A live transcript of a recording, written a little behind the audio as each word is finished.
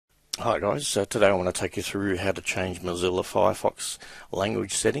Hi guys, today I want to take you through how to change Mozilla Firefox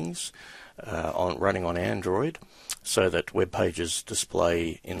language settings running on Android so that web pages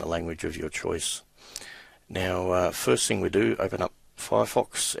display in the language of your choice. Now first thing we do, open up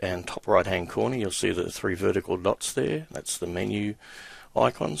Firefox, and top right hand corner you'll see the three vertical dots there. That's the menu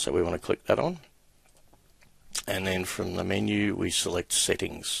icon, so we want to click that on, and then from the menu we select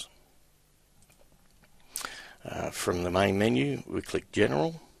settings. From the main menu we click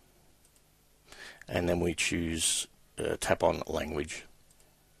general, and then we choose tap on language.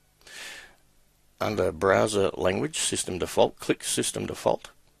 Under browser language, system default, click system default,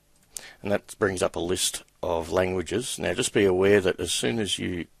 and that brings up a list of languages. Now just be aware that as soon as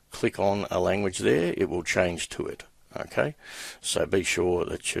you click on a language there, it will change to it. Okay, so be sure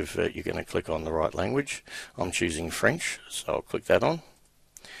that you're going to click on the right language. I'm choosing French, so I'll click that on,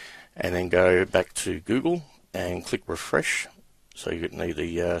 and then go back to Google and click refresh. So you need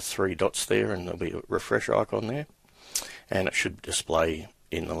the three dots there, and there'll be a refresh icon there, and it should display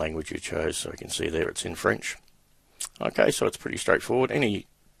in the language you chose. So you can see there it's in French. Okay, so it's pretty straightforward. Any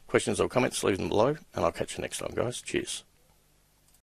questions or comments, leave them below, and I'll catch you next time, guys. Cheers.